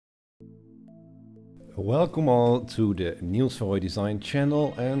Welcome all to the Niels van Roij Design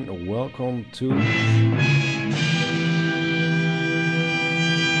channel and welcome to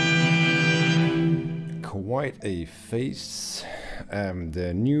quite a face,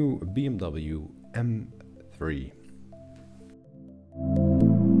 the new BMW M3.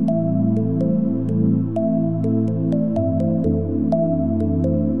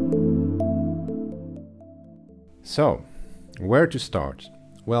 So, where to start?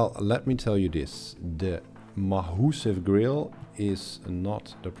 Well, let me tell you this, the massive grille is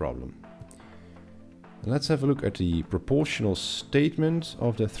not the problem. Let's have a look at the proportional statement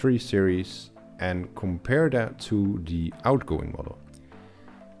of the 3 Series and compare that to the outgoing model.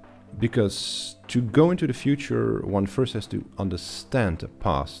 Because to go into the future, one first has to understand the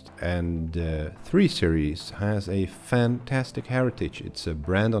past, and the 3 Series has a fantastic heritage. It's a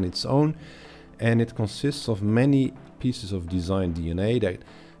brand on its own, and it consists of many pieces of design DNA that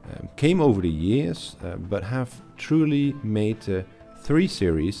came over the years, but have truly made the 3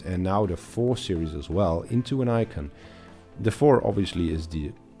 Series and now the 4 Series as well into an icon. The 4 obviously is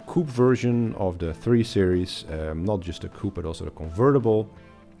the coupe version of the 3 Series, not just the coupe but also the convertible,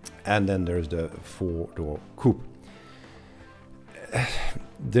 and then there's the 4-door coupe.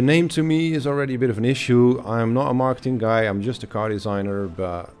 The name to me is already a bit of an issue. I'm not a marketing guy, I'm just a car designer,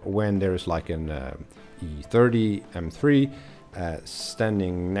 but when there's like an E30 M3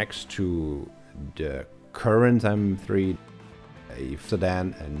 standing next to the current M3, a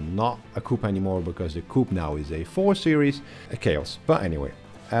sedan and not a coupe anymore, because the coupe now is a 4 Series, a chaos. But anyway,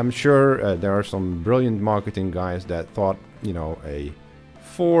 I'm sure there are some brilliant marketing guys that thought, you know, a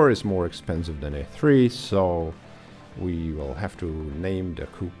 4 is more expensive than a 3, so we will have to name the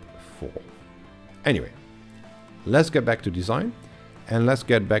coupe 4. Anyway, let's get back to design and let's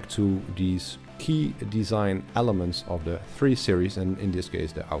get back to these key design elements of the 3 Series, and in this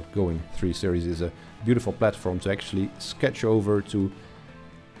case the outgoing 3 Series is a beautiful platform to actually sketch over to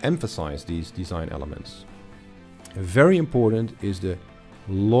emphasize these design elements. Very important is the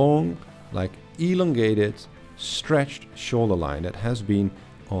long, like elongated, stretched shoulder line that has been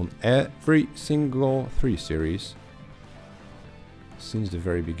on every single 3 Series since the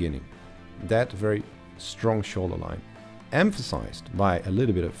very beginning. That very strong shoulder line, emphasized by a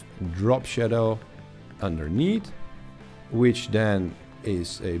little bit of drop shadow underneath, which then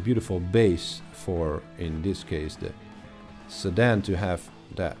is a beautiful base for, in this case, the sedan to have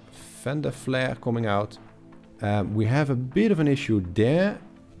that fender flare coming out. We have a bit of an issue there,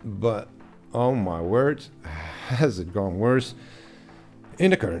 but oh my word, has it gone worse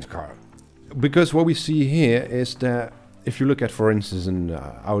in the current car. Because what we see here is that if you look at, for instance, an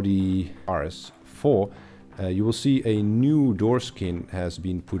Audi RS4, you will see a new door skin has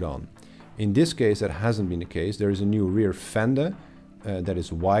been put on. In this case, that hasn't been the case. There is a new rear fender that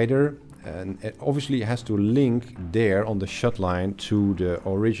is wider, and it obviously has to link there on the shut line to the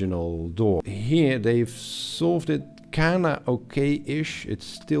original door. Here they've solved it kinda okay-ish. It's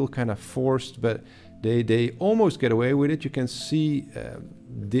still kind of forced, but they almost get away with it. You can see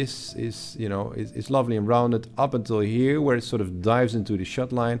this is, you know, it's lovely and rounded up until here, where it sort of dives into the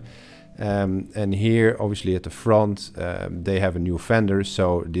shut line. And here, obviously at the front, they have a new fender,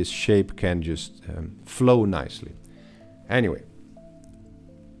 so this shape can just flow nicely. Anyway,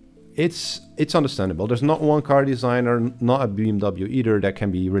 it's understandable. There's not one car designer, not a BMW either, that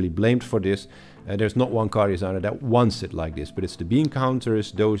can be really blamed for this. There's not one car designer that wants it like this, but it's the bean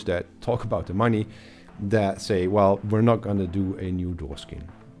counters, those that talk about the money, that say, well, we're not gonna do a new door skin.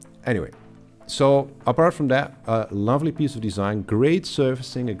 Anyway, so apart from that, a lovely piece of design, great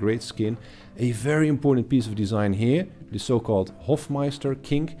surfacing, a great skin. A very important piece of design here, the so-called Hofmeister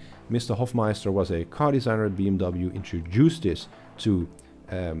kink. Mr. Hofmeister was a car designer at BMW, introduced this to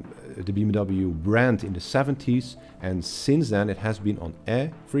the BMW brand in the 70s, and since then it has been on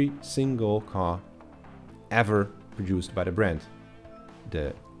every single car ever produced by the brand.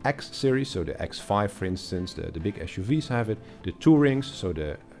 The X series, so the X5 for instance, the big SUVs have it, the Tourings, so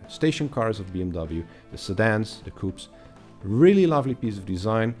the station cars of BMW, the sedans, the coupes. Really lovely piece of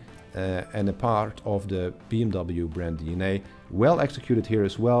design and a part of the BMW brand DNA. Well executed here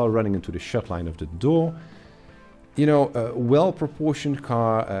as well, running into the shut line of the door. You know, a well-proportioned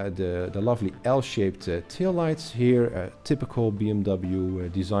car, the lovely L-shaped taillights here, a typical BMW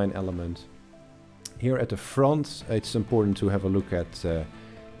design element. Here at the front, it's important to have a look at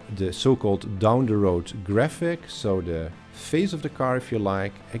the so-called down-the-road graphic, so the face of the car, if you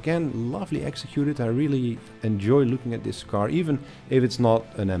like. Again, lovely executed. I really enjoy looking at this car, even if it's not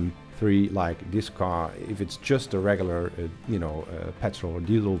an M3 like this car, if it's just a regular, you know, petrol or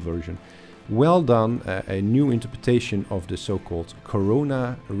diesel version. Well done, a new interpretation of the so-called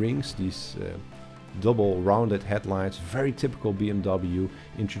Corona rings, these double rounded headlights, very typical BMW,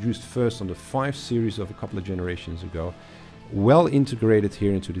 introduced first on the 5 Series of a couple of generations ago. Well integrated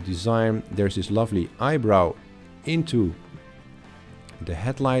here into the design. There's this lovely eyebrow into the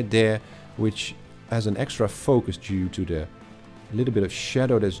headlight there, which has an extra focus due to the little bit of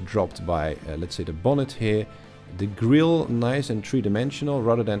shadow that's dropped by, let's say, the bonnet here. The grille, nice and three-dimensional,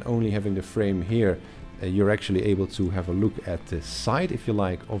 rather than only having the frame here. You're actually able to have a look at the side, if you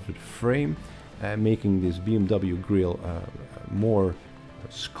like, of the frame, making this BMW grille more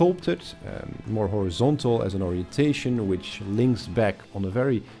sculpted, more horizontal as an orientation, which links back on a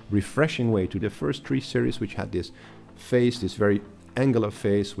very refreshing way to the first 3 Series, which had this face, this very angular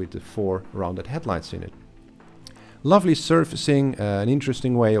face with the 4 rounded headlights in it. Lovely surfacing, an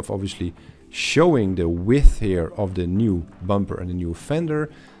interesting way of obviously showing the width here of the new bumper and the new fender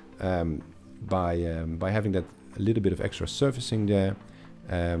by having that a little bit of extra surfacing there.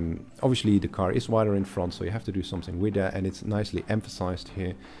 Obviously the car is wider in front, so you have to do something with that, and it's nicely emphasized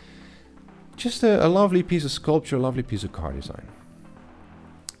here. Just a lovely piece of sculpture, a lovely piece of car design.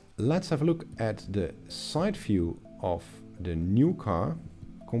 Let's have a look at the side view of the new car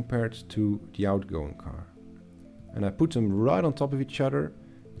compared to the outgoing car. And I put them right on top of each other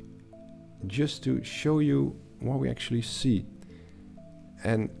just to show you what we actually see.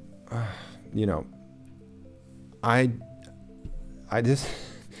 And you know, I just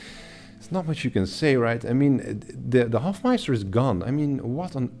it's not much you can say, right? I mean, the Hofmeister is gone. I mean,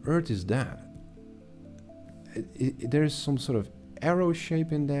 what on earth is that? There's some sort of arrow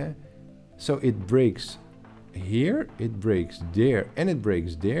shape in there, so it breaks here, it breaks there, and it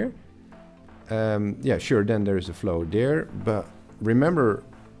breaks there. Yeah, sure, then there's a flow there, but remember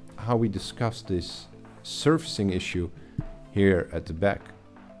how we discussed this surfacing issue here at the back.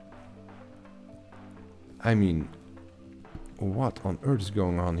 I mean, what on earth is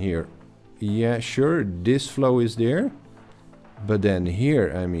going on here? Yeah, sure, this flow is there, but then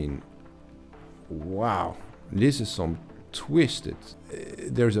here, I mean, wow, this is some twisted.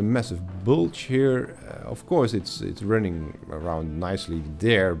 There's a massive bulge here. Of course, it's running around nicely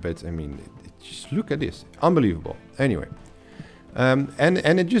there, but I mean, just look at this, unbelievable. Anyway, and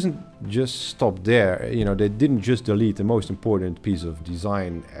it doesn't just stop there. You know, they didn't just delete the most important piece of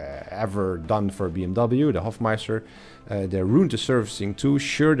design ever done for BMW, the Hofmeister. They ruined the surfacing too.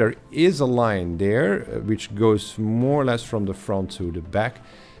 Sure, there is a line there which goes more or less from the front to the back,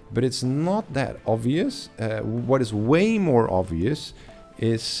 but it's not that obvious. What is way more obvious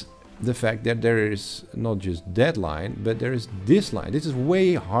is the fact that there is not just that line, but there is this line. This is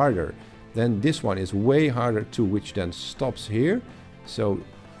way harder. Then this one is way harder too, which then stops here. So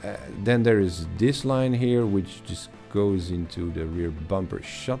then there is this line here, which just goes into the rear bumper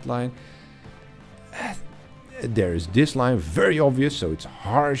shut line. There is this line, very obvious, so it's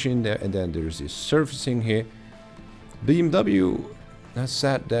harsh in there. And then there's this surfacing here. BMW has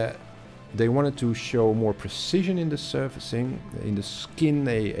said that they wanted to show more precision in the surfacing, in the skin,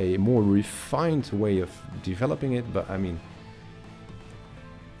 a more refined way of developing it. But I mean,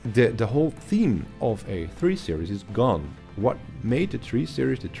 the whole theme of a 3 Series is gone. What made the 3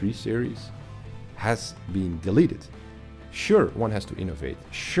 Series has been deleted. Sure, one has to innovate.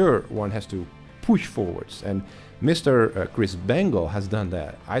 Sure, one has to push forwards. And Mr. Chris Bangle has done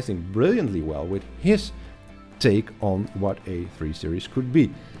that, I think, brilliantly well with his take on what a 3 Series could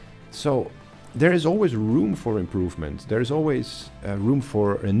be. So there is always room for improvement. There is always room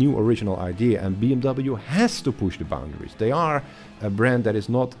for a new original idea, and BMW has to push the boundaries. They are a brand that is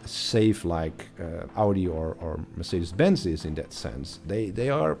not safe like Audi or Mercedes-Benz is in that sense. They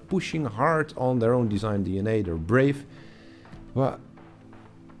are pushing hard on their own design DNA. They're brave, but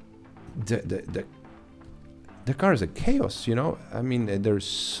the car is a chaos, you know. I mean, there's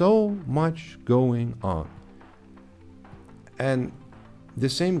so much going on, and the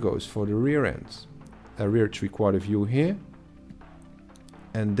same goes for the rear ends. A rear 3/4 view here,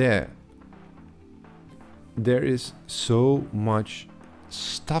 and there is so much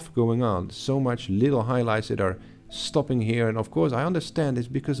stuff going on, so much little highlights that are stopping here. And of course I understand it's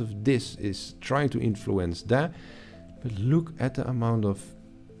because of this is trying to influence that, but look at the amount of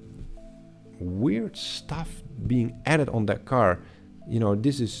weird stuff being added on that car. You know,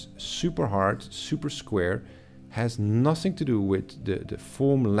 this is super hard, super square, has nothing to do with the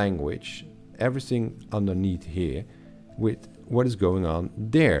form language, everything underneath here, with what is going on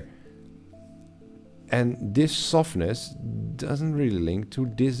there. And this softness doesn't really link to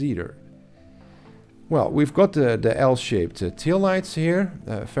this either. Well, we've got the L-shaped taillights here,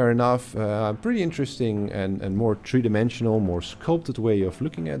 fair enough. Pretty interesting and more three-dimensional, more sculpted way of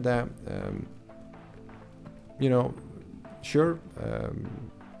looking at that. You know, sure.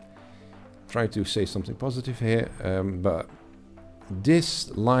 try to say something positive here, but this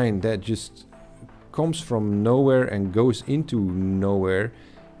line that just comes from nowhere and goes into nowhere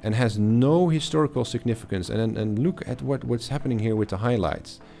and has no historical significance. And look at what's happening here with the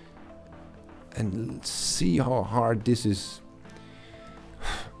highlights. And see how hard this is.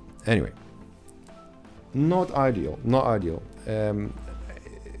 Anyway, not ideal, not ideal.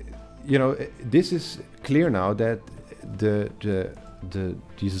 You know, this is clear now that the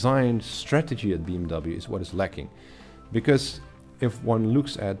design strategy at BMW is what is lacking. Because if one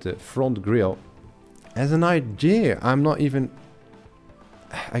looks at the front grille, as an idea, I'm not even,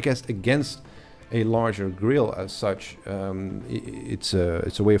 I guess, against a larger grille as such. It's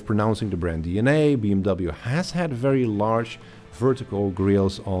a way of pronouncing the brand DNA. BMW has had very large vertical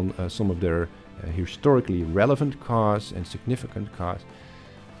grilles on some of their historically relevant cars and significant cars.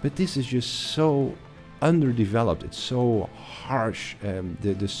 But this is just so underdeveloped. It's so harsh.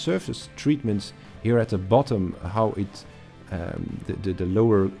 The surface treatments here at the bottom, how it the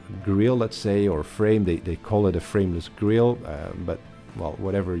lower grille, let's say, or frame, they call it a frameless grille, but well,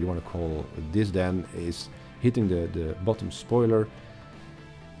 whatever you want to call this then, is hitting the bottom spoiler.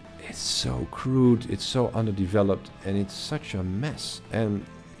 It's so crude, it's so underdeveloped, and it's such a mess. And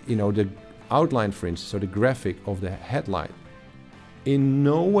you know, the outline, for instance, so the graphic of the headlight, in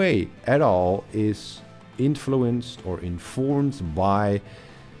no way at all is influenced or informed by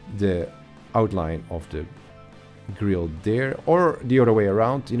the outline of the grille there, or the other way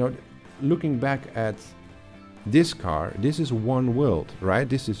around. You know, looking back at this car, this is one world, right?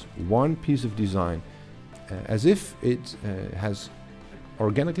 This is one piece of design, as if it has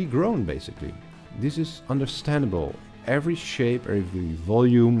organically grown, basically. This is understandable. Every shape, every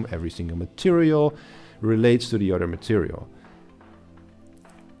volume, every single material relates to the other material.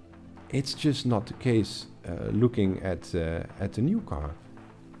 It's just not the case looking at the new car.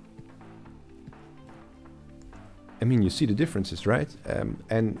 I mean, you see the differences, right?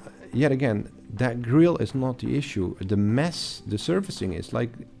 And yet again, that grille is not the issue. The mess, the surfacing is like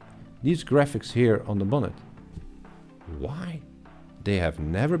these graphics here on the bonnet. Why? They have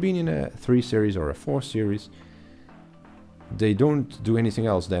never been in a 3 Series or a 4 Series. They don't do anything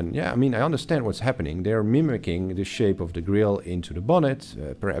else then. Yeah, I mean, I understand what's happening. They're mimicking the shape of the grille into the bonnet,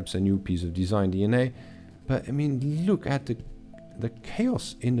 perhaps a new piece of design DNA. But I mean, look at the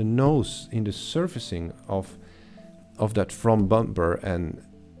chaos in the nose, in the surfacing of that front bumper. And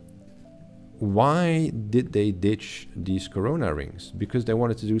why did they ditch these Corona rings? Because they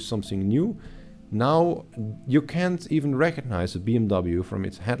wanted to do something new. Now you can't even recognize a BMW from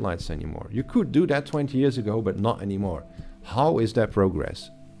its headlights anymore. You could do that 20 years ago, but not anymore. How is that progress?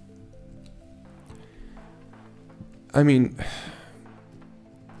 I mean,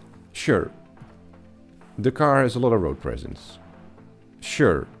 sure, the car has a lot of road presence.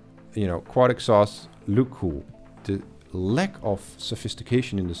 Sure, you know, quad exhaust look cool. The lack of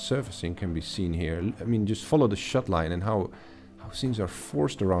sophistication in the surfacing can be seen here. I mean, just follow the shut line and how things are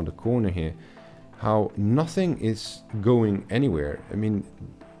forced around the corner here. How nothing is going anywhere. I mean,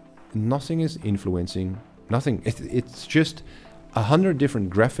 nothing is influencing, nothing. It's just 100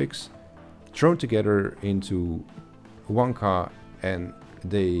 different graphics thrown together into one car, and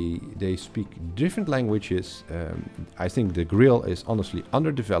they speak different languages. I think the grille is honestly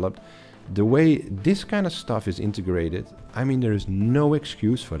underdeveloped. The way this kind of stuff is integrated, I mean, there is no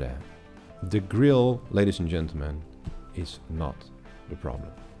excuse for that. The grille, ladies and gentlemen, is not the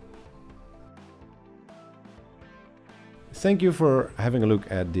problem. Thank you for having a look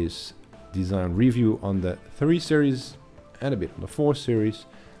at this design review on the 3 Series and a bit on the 4 Series.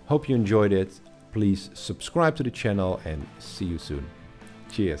 Hope you enjoyed it. Please subscribe to the channel and see you soon.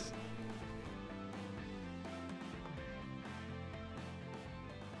 Cheers.